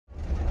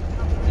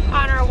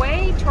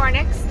our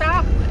next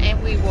stop,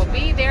 and we will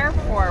be there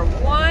for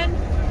 1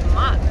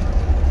 month.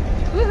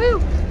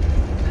 Woohoo!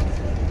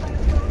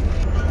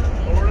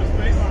 Florida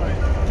State Line.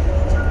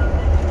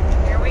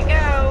 Here we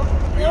go.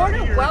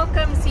 Florida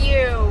welcomes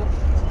you.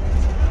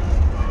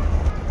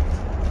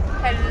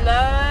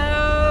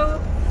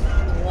 Hello,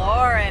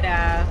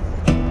 Florida.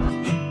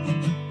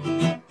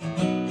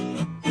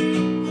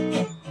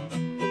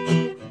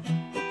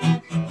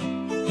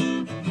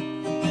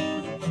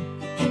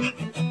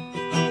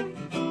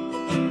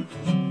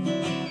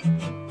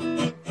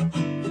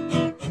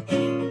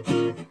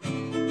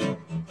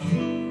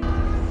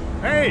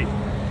 Hey,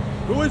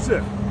 who is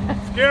it?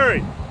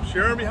 Scary.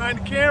 Sharon behind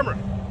the camera.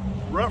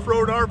 Rough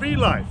Road RV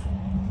life.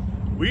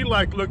 We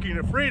like looking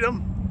at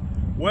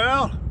freedom.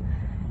 Well,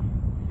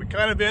 we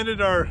kind of ended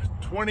our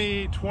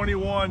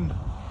 2021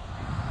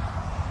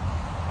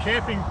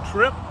 camping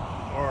trip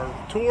or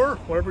tour,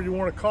 whatever you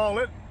want to call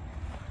it,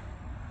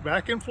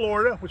 back in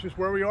Florida, which is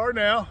where we are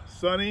now.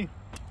 Sunny,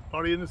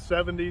 probably in the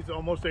 70s,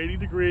 almost 80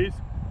 degrees.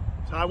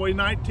 It's Highway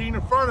 19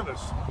 in front of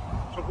us.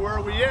 So where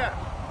are we at?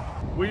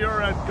 We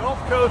are at Gulf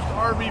Coast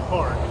RV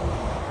Park.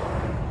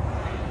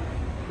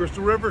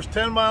 Crystal River's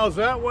 10 miles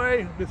that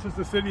way. This is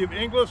the city of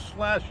Inglis /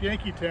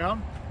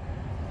 Yankeetown.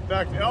 In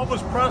fact,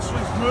 Elvis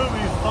Presley's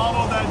movie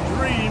Follow That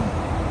Dream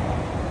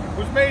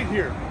was made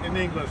here in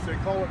Inglis. They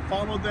call it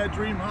Follow That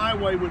Dream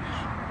Highway, which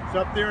is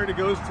up there and it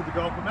goes to the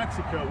Gulf of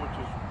Mexico, which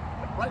is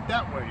right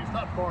that way. It's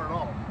not far at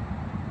all.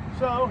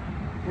 So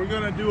we're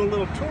going to do a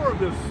little tour of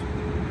this.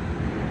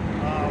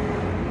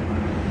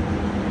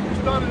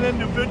 It's not an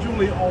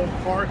individually owned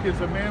park, it's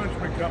a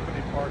management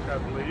company park, I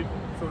believe.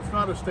 So it's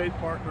not a state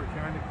park or a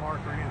county park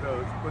or any of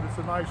those, but it's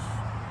a nice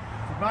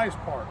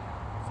park.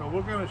 So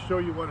we're going to show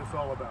you what it's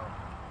all about.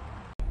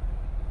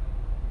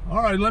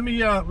 All right, let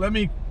me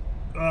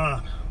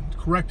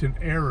correct an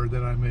error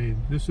that I made.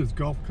 This is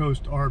Gulf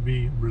Coast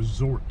RV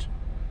Resort,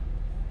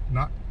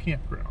 not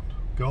campground.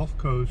 Gulf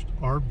Coast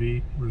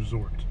RV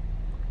Resort.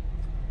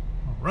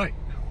 All right,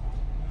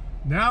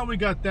 now we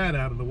got that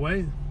out of the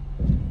way.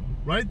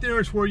 Right there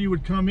is where you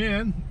would come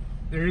in.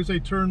 There is a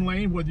turn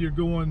lane, whether if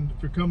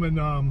you're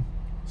coming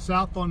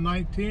south on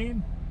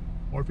 19,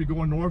 or if you're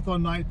going north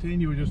on 19,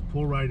 you would just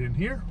pull right in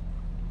here.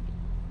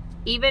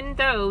 Even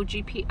though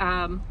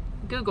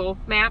Google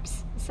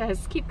Maps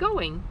says keep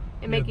going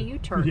and make a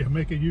U-turn. Yeah,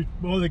 make a U.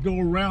 Well, they go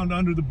around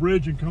under the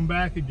bridge and come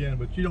back again,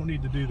 but you don't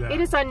need to do that. It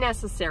is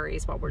unnecessary,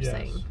 is what we're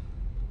saying.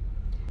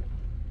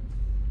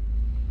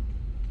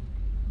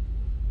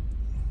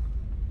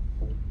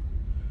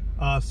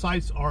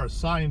 Sites are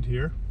assigned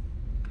here.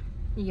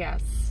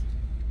 Yes.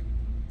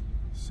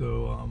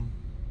 So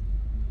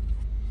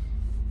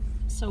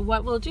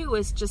what we'll do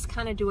is just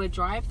kind of do a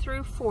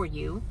drive-through for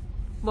you.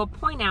 We'll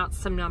point out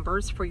some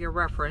numbers for your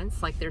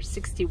reference, like there's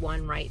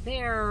 61 right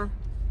there,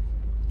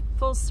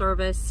 full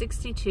service,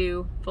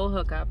 62, full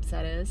hookups,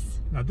 that is.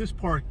 Now this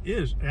park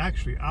is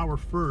actually our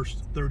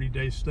first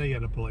 30-day stay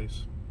at a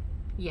place.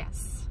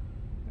 Yes.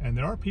 And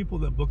there are people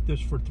that book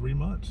this for 3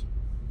 months.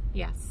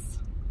 Yes.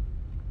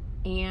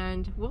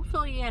 And we'll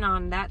fill you in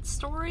on that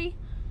story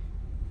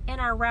in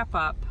our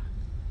wrap-up.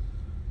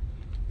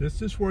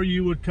 This is where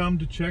you would come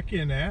to check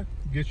in at,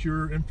 get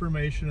your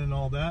information and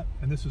all that.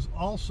 And this is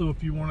also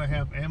if you want to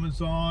have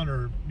Amazon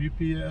or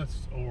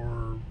UPS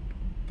or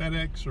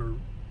FedEx or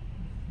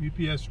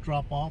UPS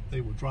drop off, they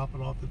will drop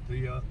it off at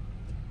the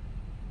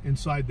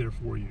inside there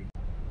for you.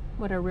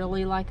 What I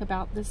really like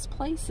about this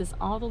place is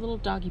all the little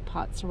doggy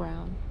pots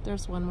around.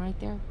 There's one right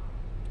there.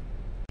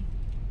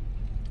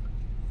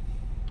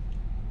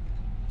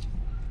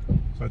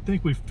 So I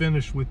think we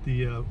finished with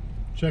the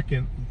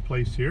check-in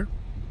place here.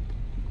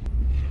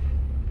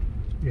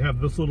 You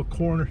have this little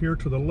corner here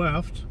to the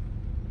left.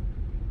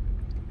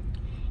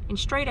 And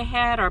straight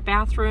ahead are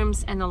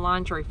bathrooms and the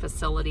laundry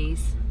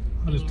facilities.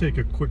 I'll just take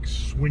a quick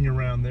swing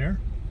around there.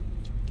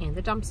 And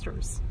the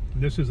dumpsters.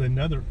 And this is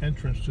another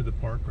entrance to the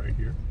park right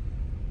here.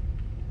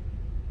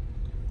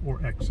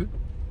 Or exit,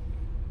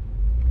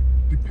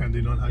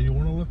 depending on how you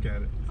want to look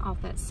at it.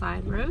 Off that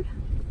side road.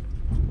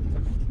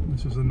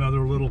 This is another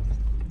little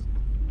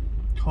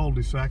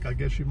cul-de-sac, I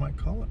guess you might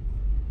call it.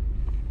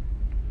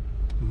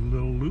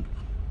 Little loop.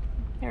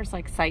 There's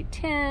like site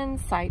 10,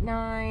 site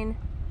 9.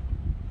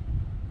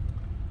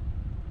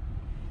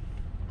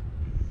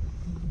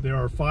 There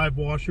are 5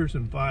 washers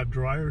and 5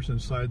 dryers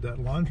inside that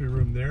laundry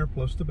room there,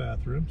 plus the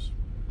bathrooms.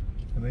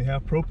 And they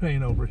have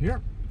propane over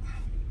here.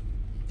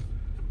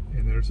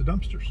 And there's the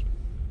dumpsters.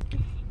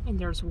 And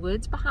there's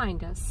woods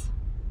behind us.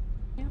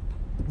 Yep.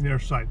 And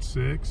there's site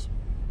 6.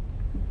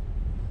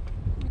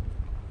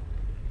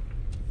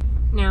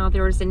 Now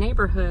there is a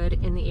neighborhood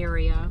in the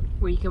area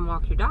where you can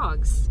walk your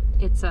dogs.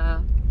 It's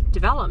a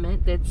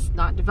development that's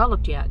not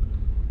developed yet.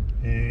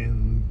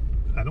 And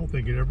I don't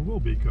think it ever will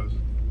be, because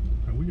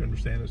we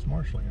understand it's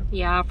marshland.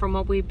 Yeah, from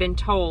what we've been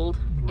told,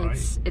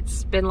 right.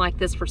 It's been like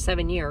this for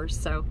 7 years.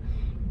 So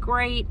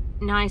great,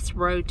 nice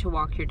road to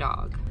walk your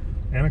dog.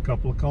 And a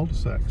couple of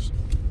cul-de-sacs.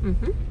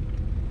 Mm-hmm.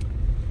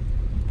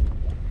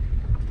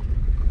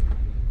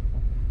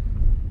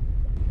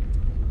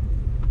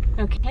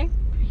 Okay,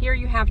 here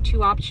you have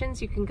two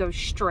options. You can go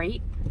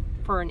straight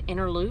for an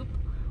inner loop,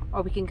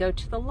 or we can go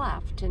to the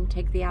left and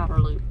take the outer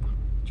loop.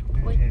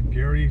 And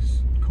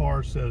Gary's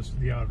car says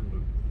the outer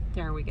loop.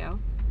 There we go.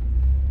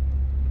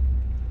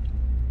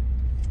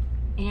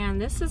 And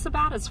this is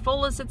about as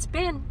full as it's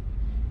been.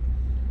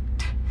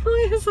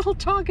 This little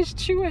dog is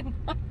chewing.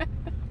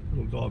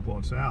 Little dog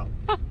wants out.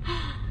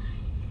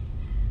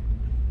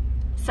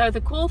 So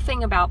the cool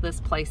thing about this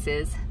place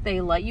is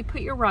they let you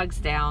put your rugs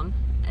down,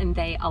 and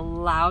they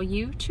allow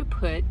you to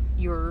put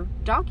your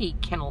doggy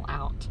kennel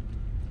out,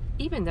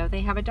 even though they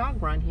have a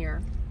dog run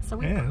here. So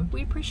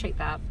we appreciate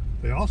that.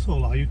 They also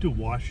allow you to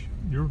wash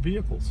your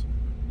vehicles.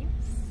 Yes.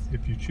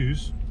 If you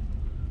choose,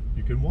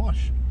 you can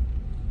wash.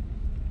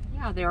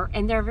 Yeah,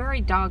 they're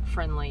very dog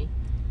friendly.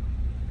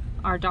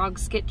 Our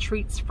dogs get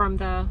treats from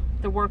the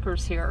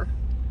workers here.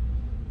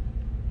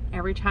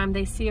 Every time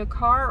they see a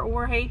car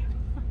or a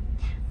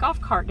golf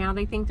cart now,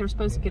 they think they're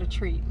supposed to get a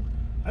treat.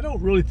 I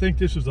don't really think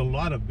this is a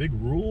lot of big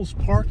rules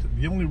parked.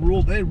 The only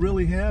rule they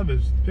really have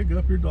is pick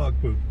up your dog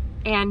poop.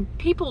 And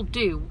people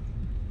do.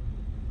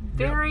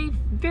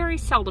 Very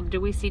seldom do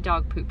we see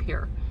dog poop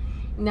here.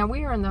 Now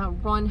we are in the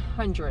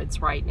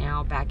 100s right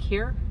now back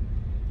here.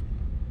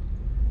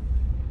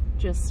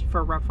 Just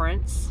for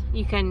reference.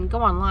 You can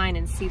go online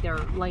and see their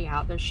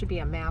layout. There should be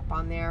a map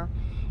on there.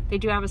 They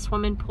do have a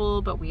swimming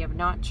pool, but we have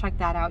not checked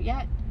that out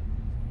yet.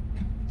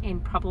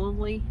 And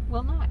probably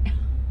will not.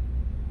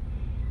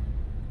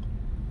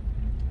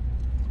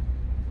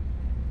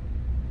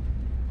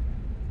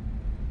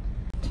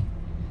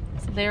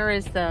 So there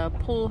is the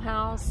pool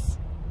house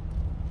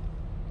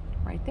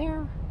right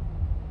there.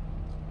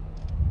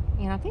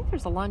 And I think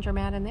there's a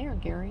laundromat in there,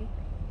 Gary.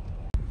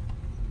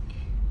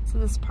 So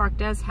this park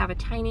does have a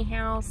tiny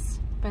house,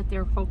 but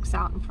there are folks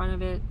out in front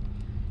of it.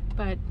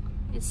 But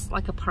it's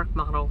like a park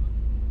model.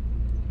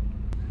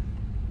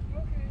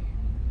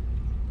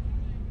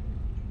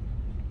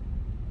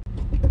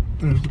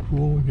 There's the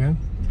pool again.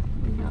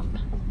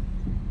 Yep.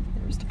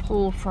 There's the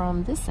pool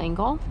from this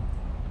angle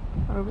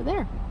over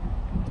there.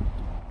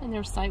 And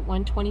there's site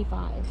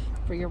 125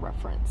 for your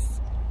reference.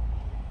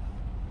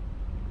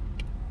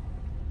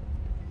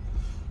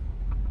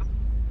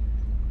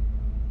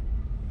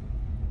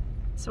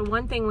 So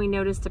one thing we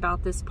noticed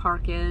about this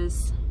park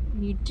is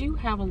you do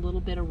have a little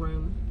bit of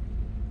room.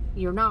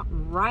 You're not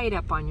right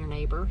up on your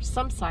neighbor.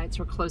 Some sites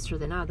are closer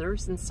than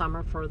others, and some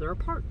are further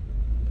apart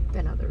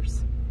than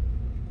others.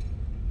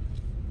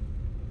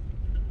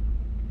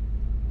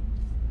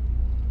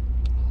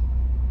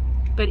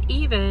 But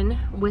even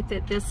with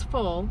it this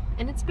full,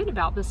 and it's been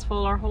about this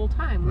full our whole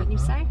time, wouldn't you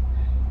say?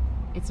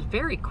 It's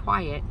very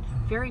quiet,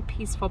 very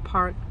peaceful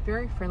park,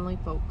 very friendly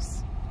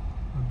folks.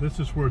 And this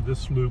is where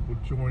this loop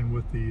would join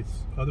with the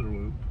other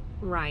loop.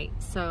 Right,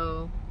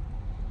 so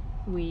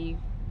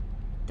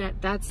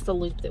that's the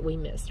loop that we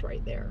missed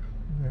right there.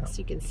 Yeah. So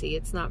you can see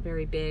it's not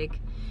very big.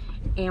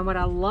 And what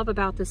I love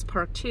about this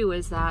park too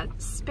is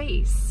that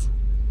space.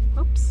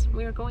 Oops,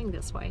 we are going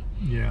this way.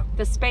 Yeah.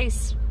 The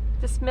space,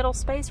 this middle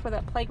space where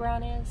that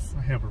playground is.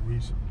 I have a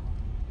reason.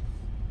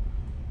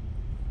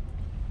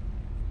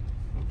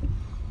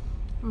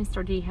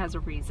 Mr. D has a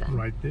reason.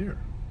 Right there.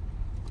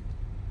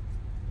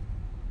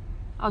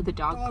 Oh, the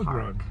dog park.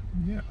 Run.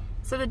 Yeah.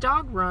 So the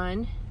dog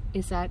run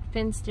is that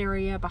fenced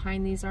area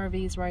behind these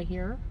RVs right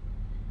here.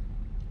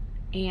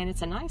 And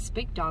it's a nice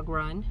big dog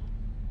run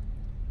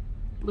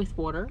with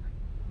water.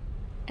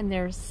 And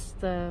there's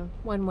the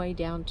one way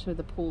down to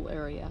the pool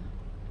area.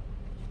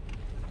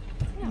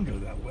 I can go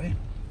that way.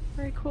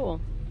 Very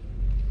cool.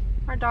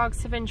 Our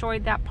dogs have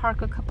enjoyed that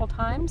park a couple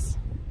times.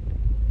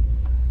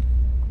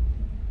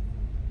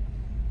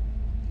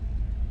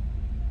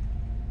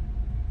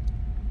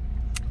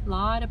 A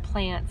lot of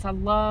plants. I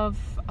love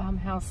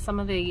how some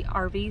of the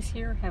RVs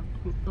here have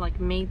like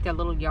made their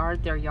little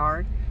yard their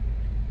yard.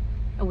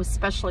 It was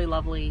especially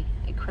lovely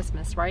at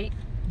Christmas, right?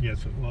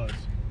 Yes, it was.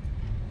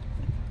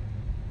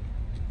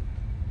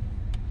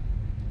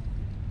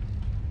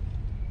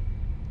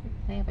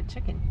 They have a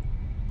chicken.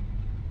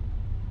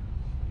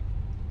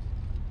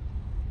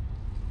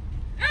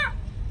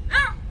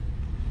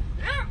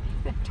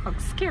 That dog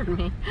scared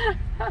me.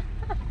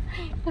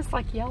 It's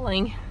like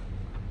yelling.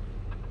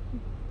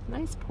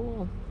 Nice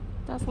pool.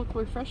 Does look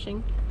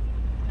refreshing.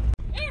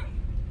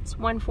 It's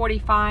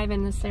 145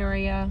 in this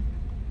area.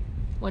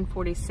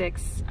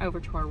 146 over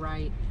to our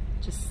right.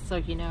 Just so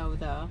you know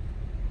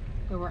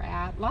where we're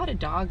at. A lot of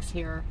dogs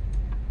here.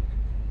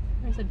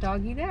 There's a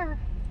doggy there.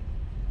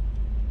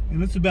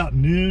 And it's about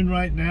noon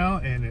right now,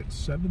 and it's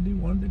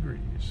 71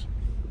 degrees.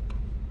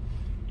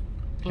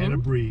 And a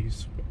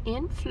breeze.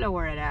 In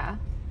Florida.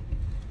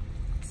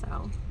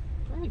 So,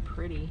 very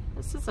pretty.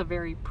 This is a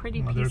very pretty,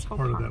 peaceful there's part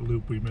park. of that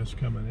loop we missed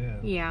coming in.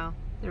 Yeah,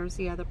 there's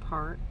the other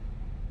part.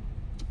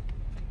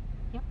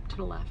 Yep, to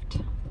the left.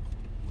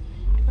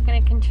 We're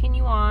going to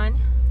continue on.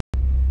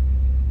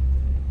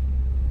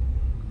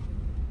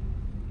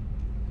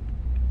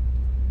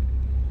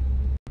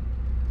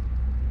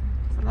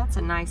 So that's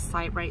a nice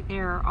site right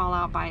there, all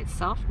out by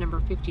itself, number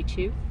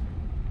 52.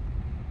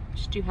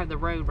 Just do have the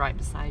road right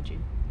beside you.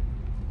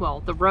 well,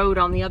 the road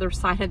on the other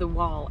side of the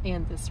wall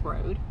and this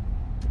road.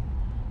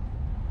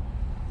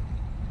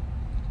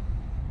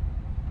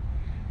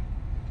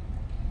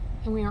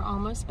 And we are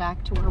almost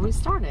back to where we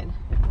started.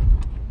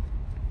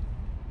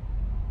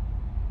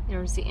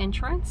 There's the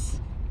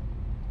entrance.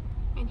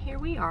 And here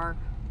we are.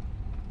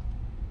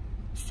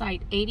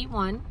 Site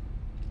 81.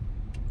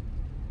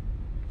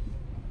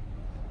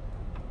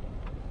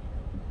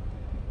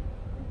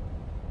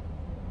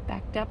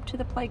 Backed up to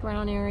the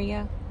playground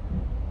area.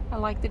 I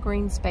like the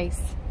green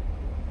space.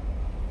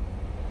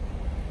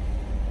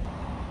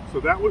 So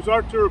that was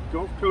our tour of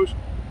Gulf Coast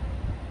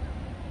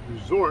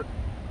Resort.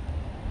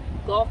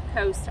 Gulf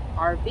Coast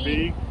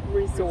RV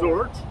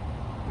Resort.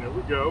 There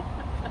we go.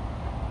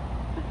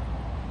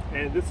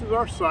 And this is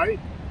our site.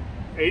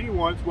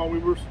 81 is when we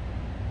were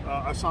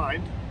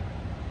assigned.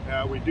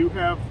 We do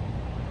have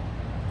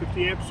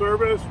 50 amp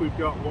service. We've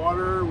got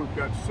water. We've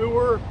got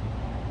sewer.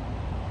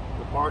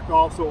 The park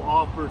also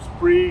offers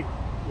free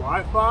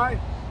Wi-Fi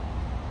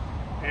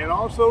and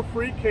also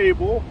free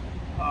cable.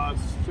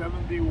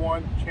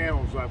 71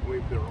 channels, I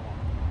believe they're on,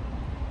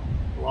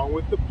 along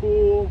with the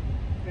pool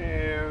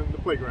and the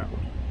playground.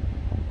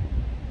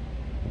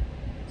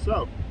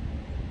 So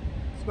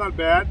it's not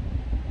bad.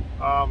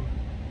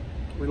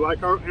 We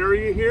like our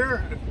area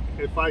here.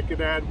 If I could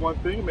add one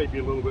thing, maybe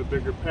a little bit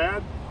bigger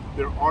pad.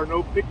 There are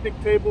no picnic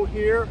table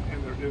here,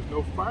 and there is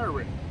no fire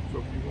ring. So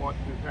if you want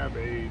to have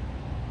a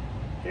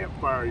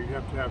campfire, you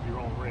have to have your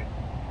own ring.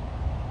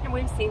 And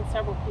we've seen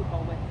several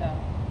people with the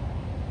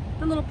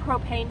little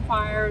propane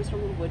fires or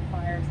little wood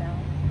fires out.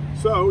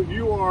 So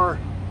you are,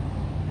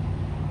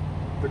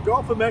 the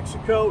Gulf of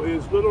Mexico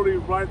is literally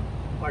right,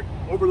 like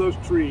over those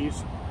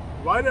trees.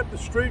 Right up the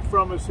street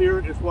from us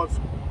here is what's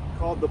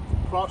called the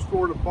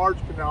Cross-Florida Barge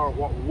Canal, or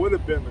what would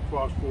have been the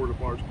Cross-Florida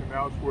Barge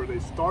Canal. It's where they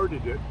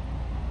started it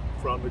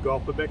from the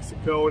Gulf of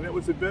Mexico, and it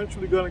was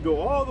eventually going to go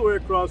all the way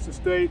across the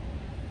state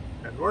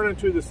and run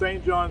into the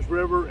St. Johns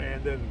River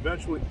and then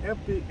eventually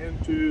empty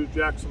into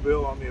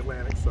Jacksonville on the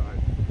Atlantic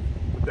side.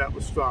 But that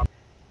was stopped.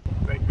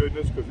 Thank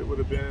goodness, because it would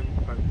have been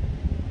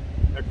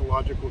an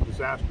ecological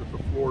disaster for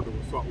Florida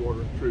with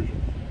saltwater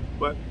intrusion.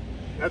 But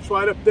that's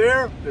right up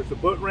there. There's a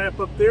boat ramp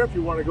up there if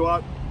you want to go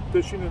out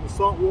fishing in the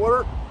salt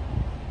water.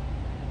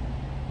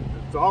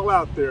 It's all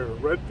out there.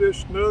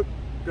 Redfish, snook,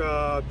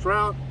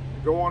 trout.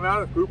 Go on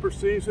out at grouper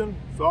season.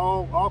 It's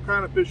all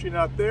kind of fishing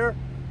out there.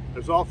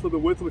 There's also the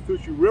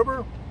Withlacoochee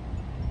River,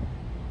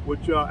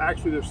 which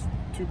actually there's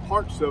two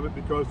parts of it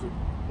because the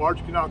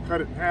Barge Canal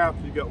cut it in half.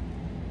 You got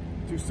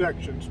two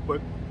sections,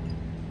 but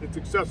it's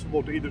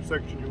accessible to either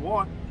section you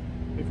want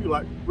if you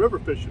like river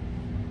fishing.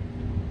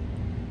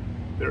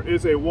 There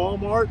is a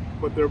Walmart,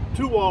 but there are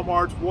two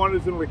Walmarts. One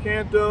is in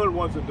Lecanto and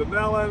one's in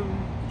Denellen.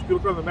 You can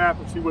look on the map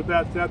and see what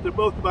that's at. They're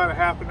both about a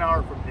half an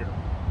hour from here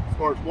as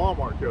far as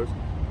Walmart goes.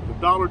 There's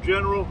a Dollar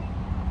General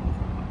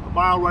a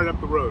mile right up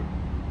the road.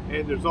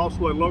 And there's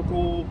also a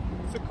local,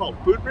 what's it called,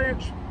 Food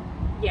Ranch?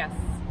 Yes.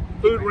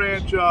 Food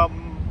Ranch,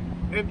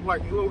 and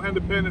like a little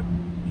independent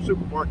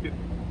supermarket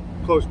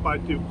close by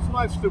too. It's a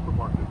nice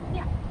supermarket.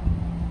 Yeah.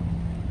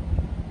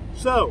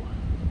 So,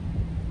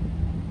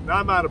 now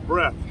I'm out of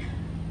breath.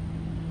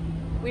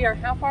 We are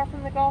how far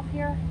from the Gulf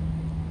here?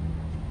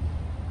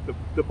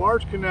 The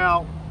Barge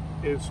Canal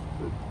is,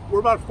 we're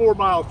about 4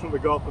 miles from the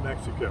Gulf of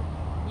Mexico.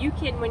 You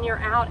can, when you're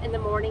out in the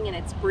morning and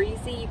it's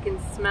breezy, you can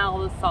smell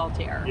the salt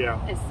air.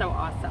 Yeah. It's so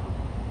awesome.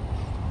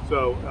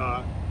 So,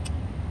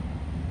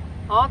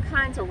 all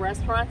kinds of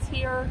restaurants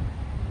here.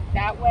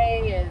 That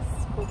way is,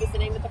 what was the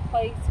name of the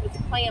place? It was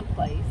a clam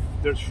place.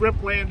 There's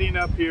Shrimp Landing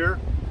up here,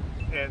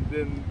 and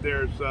then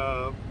there's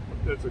a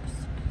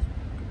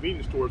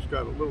convenience store that's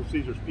got a Little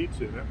Caesar's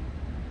Pizza in it.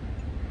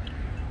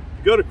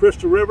 You go to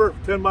Crystal River,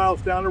 10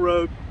 miles down the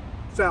road,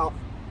 south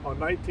on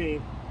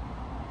 19.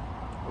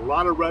 A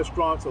lot of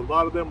restaurants, a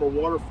lot of them are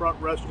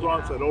waterfront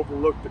restaurants that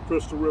overlook the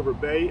Crystal River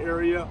Bay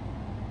area.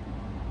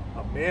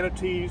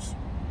 Manatees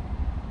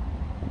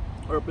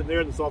are up in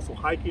there. There's also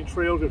hiking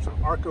trails. There's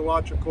an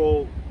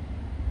archaeological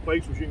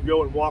place where you can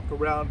go and walk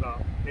around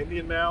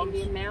Indian mounds.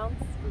 Indian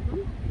mounds.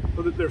 Mm-hmm.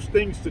 So that there's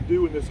things to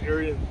do in this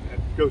area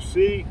and go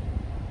see,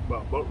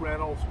 well, boat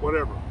rentals,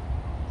 whatever.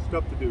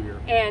 Stuff to do here.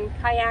 And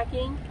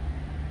kayaking,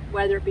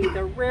 whether it be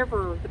the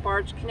river, the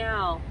Barge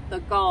Canal, the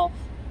Gulf,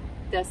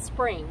 the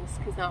springs,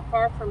 because not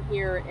far from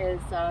here is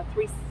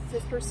Three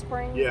Sisters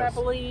Springs, yes. I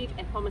believe,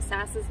 and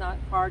Homosassa is not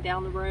far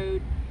down the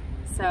road.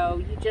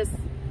 So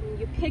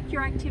you pick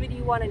your activity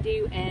you want to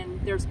do, and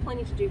there's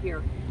plenty to do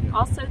here. Yeah.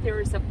 Also, there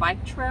is a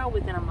bike trail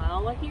within a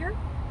mile of here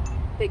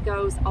that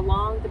goes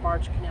along the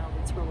Barge Canal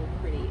that's really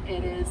pretty.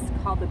 It is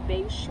called the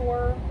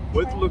Bayshore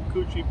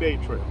Withlacoochee Bay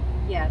Trail.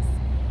 Yes,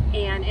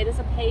 and it is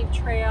a paved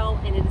trail,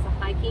 and it is a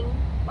hiking,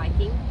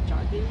 biking,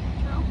 jogging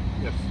trail.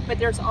 Yes. But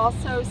there's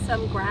also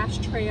some grass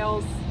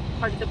trails,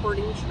 part of the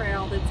birding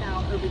trail that's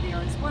out over there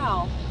as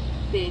well,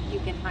 that you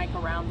can hike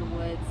around the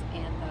woods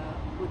and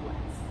the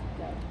woodlands,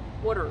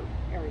 the water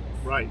areas.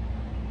 Right.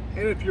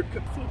 And if you're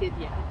seated,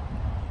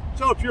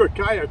 so if you're a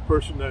kayak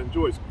person that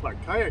enjoys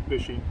like kayak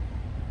fishing,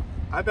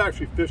 I've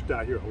actually fished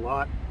out here a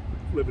lot,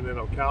 living in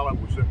Ocala,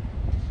 which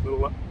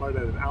right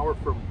at an hour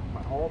from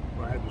my home,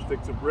 where I had to stick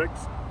some bricks.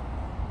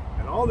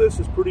 And all this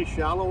is pretty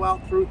shallow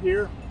out through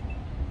here.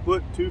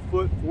 Foot, 2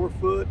 foot, 4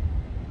 foot.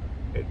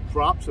 It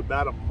drops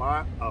about a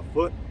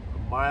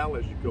mile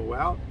as you go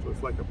out. So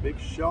it's like a big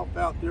shelf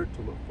out there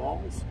till it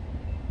falls.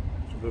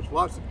 So there's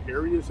lots of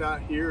areas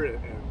out here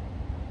and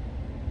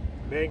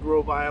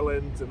mangrove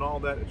islands and all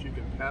that you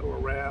can paddle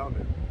around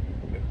and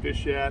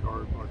fish at,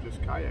 or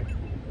just kayak.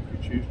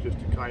 If you choose just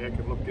to kayak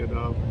and look at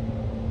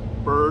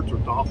birds or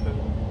dolphin,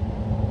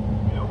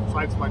 you know,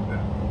 sites like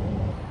that.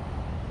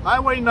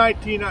 Highway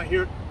 19 out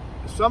here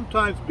is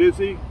sometimes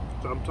busy,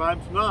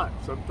 sometimes not.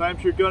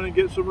 Sometimes you're going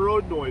to get some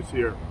road noise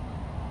here.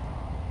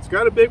 It's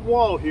got a big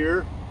wall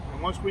here,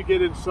 and once we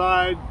get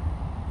inside,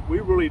 we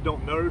really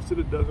don't notice it.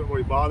 It doesn't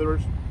really bother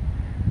us,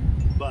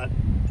 but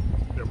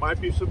there might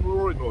be some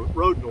road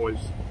noise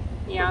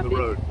from the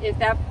road. If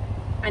that,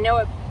 I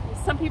know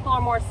some people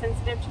are more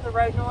sensitive to the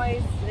road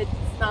noise.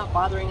 It's not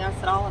bothering us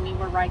at all. I mean,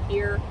 we're right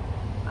here,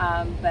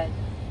 but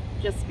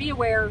just be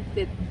aware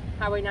that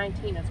Highway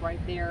 19 is right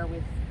there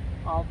with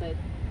all that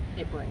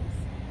it brings.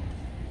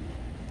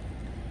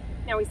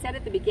 Now, we said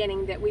at the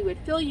beginning that we would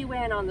fill you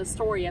in on the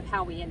story of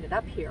how we ended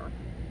up here.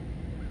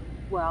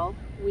 Well,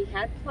 we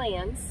had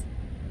plans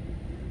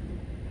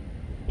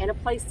and a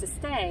place to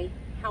stay.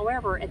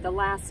 However, at the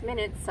last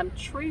minute, some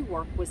tree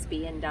work was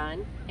being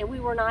done and we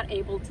were not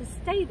able to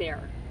stay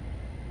there.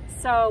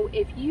 So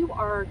if you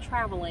are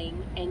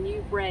traveling and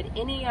you've read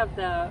any of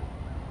the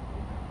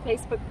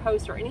Facebook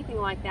posts or anything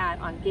like that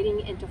on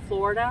getting into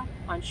Florida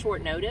on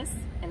short notice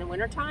in the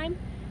wintertime,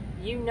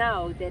 you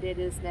know that it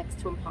is next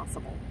to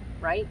impossible,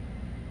 right?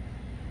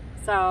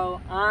 So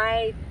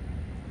I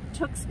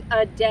took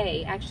a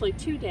day, actually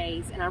 2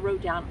 days, and I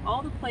wrote down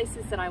all the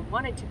places that I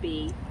wanted to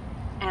be,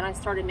 and I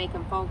started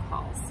making phone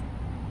calls.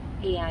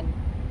 And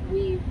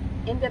we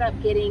ended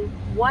up getting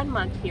 1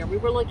 month here. We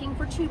were looking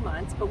for 2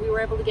 months, but we were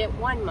able to get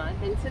 1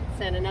 month, and since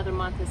then another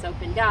month has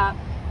opened up,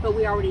 but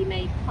we already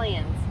made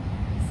plans.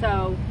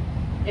 So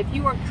if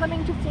you are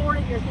coming to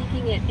Florida and you're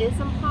thinking it is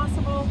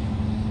impossible,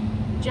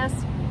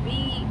 just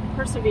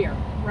persevere,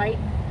 right?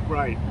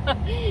 Right.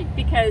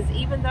 Because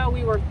even though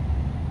we were,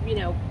 you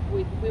know,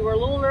 we were a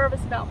little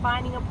nervous about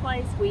finding a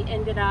place, we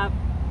ended up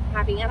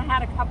having, and I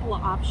had a couple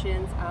of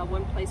options.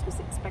 One place was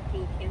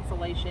expecting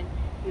cancellation,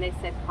 and they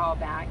said call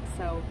back.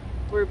 So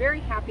we're very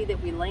happy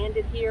that we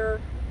landed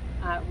here.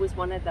 It was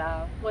one of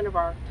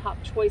our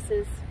top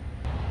choices.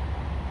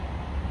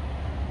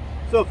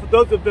 So for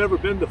those who've never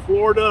been to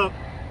Florida,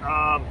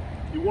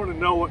 you want to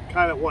know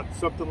what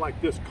something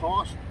like this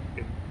costs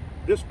in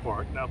this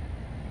park. Now,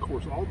 of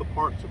course, all the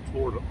parks in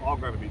Florida are all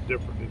going to be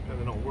different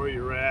depending on where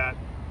you're at.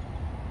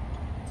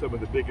 Some of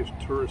the biggest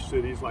tourist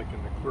cities, like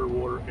in the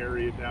Clearwater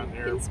area down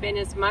there, you can spend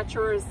as much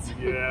or as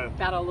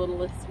about a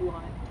little as you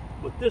want.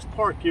 But this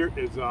park here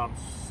is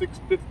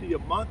 $6.50 a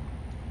month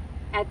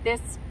at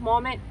this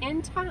moment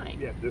in time.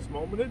 Yeah, at this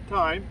moment in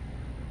time,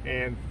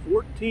 and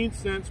 14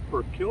 cents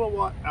per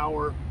kilowatt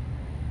hour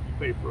you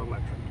pay for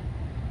electric.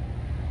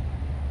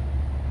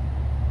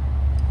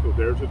 So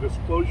there's a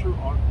disclosure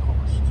on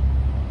cost.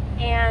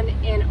 And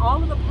in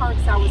all of the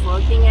parks I was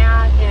looking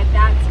at,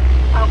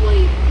 that's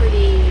probably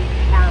pretty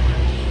average.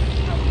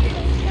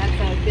 That's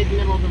a good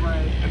middle of the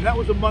road. And that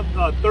was a month,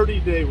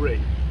 30-day rate.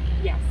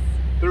 Yes.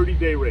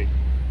 30-day rate.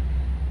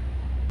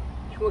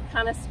 We're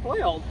kind of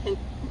spoiled, and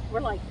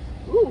we're like,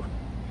 ooh,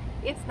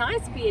 it's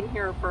nice being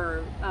here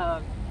for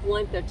a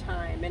length of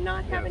time and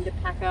not having to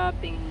pack up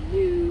and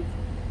move.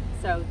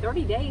 So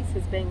 30 days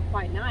has been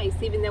quite nice,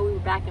 even though we were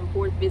back and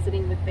forth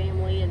visiting with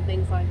family and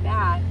things like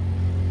that.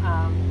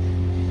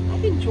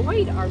 I've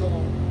enjoyed our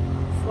little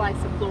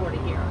slice of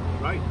Florida here.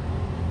 Right.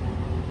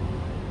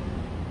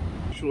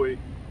 Actually,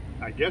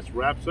 I guess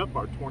wraps up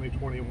our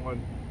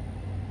 2021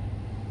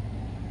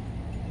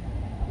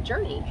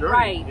 journey.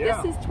 Right.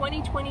 Yeah. This is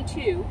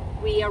 2022.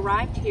 We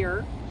arrived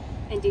here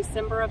in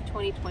December of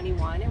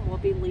 2021, and we'll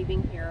be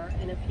leaving here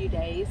in a few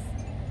days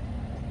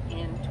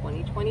in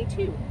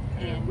 2022.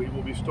 And we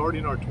will be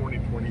starting our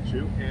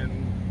 2022 in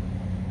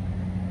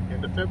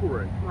end of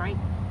February. Right.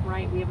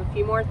 Right. We have a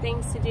few more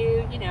things to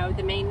do. You know,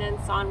 the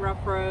maintenance on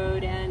Ruff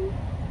Road and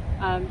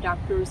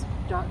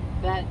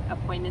vet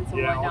appointments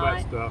and whatnot. All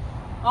that stuff.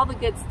 All the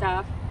good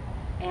stuff.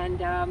 And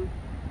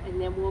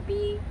then we'll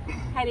be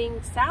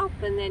heading south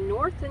and then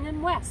north and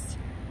then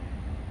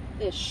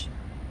west-ish.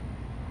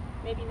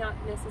 Maybe not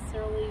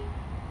necessarily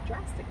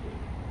drastic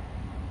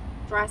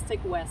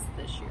west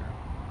this year.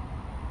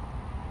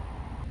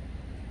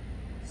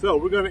 So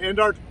we're going to end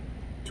our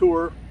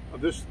tour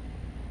of this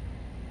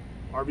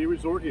RV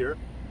resort here,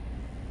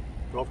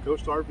 Gulf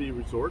Coast RV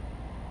Resort.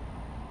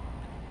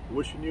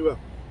 Wishing you a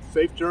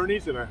safe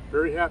journeys and a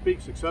very happy,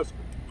 successful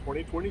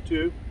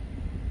 2022.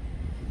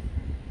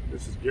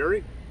 This is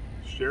Gary,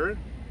 Sharon,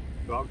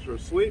 dogs are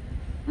asleep,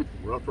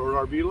 Ruff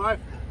Road RV Life.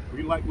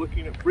 We like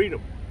looking at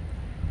freedom.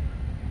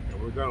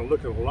 And we're going to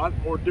look at a lot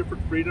more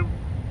different freedom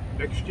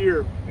next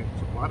year in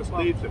a lot of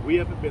states that we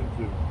haven't been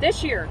to.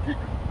 This year.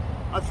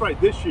 That's right,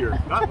 this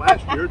year. Not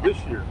last year, this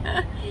year.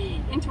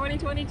 In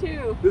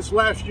 2022. This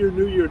last year,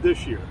 new year,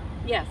 this year.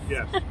 Yes.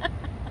 Yes.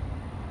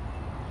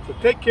 So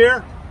take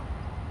care.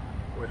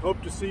 We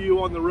hope to see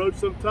you on the road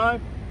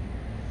sometime.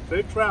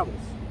 Safe travels.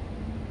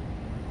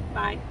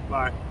 Bye.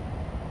 Bye.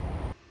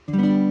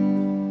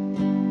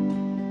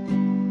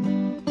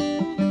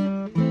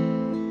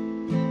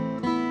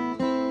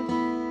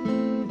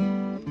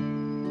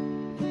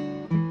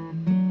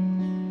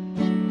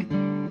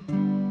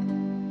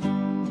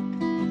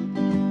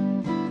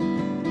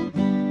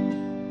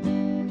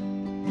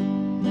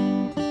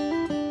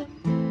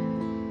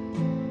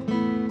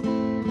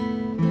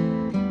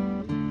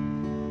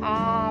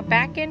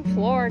 Back in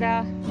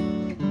Florida,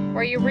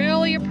 where you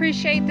really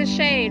appreciate the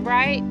shade,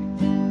 right?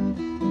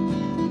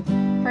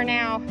 For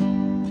now.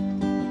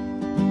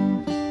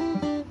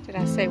 Did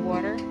I say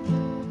water?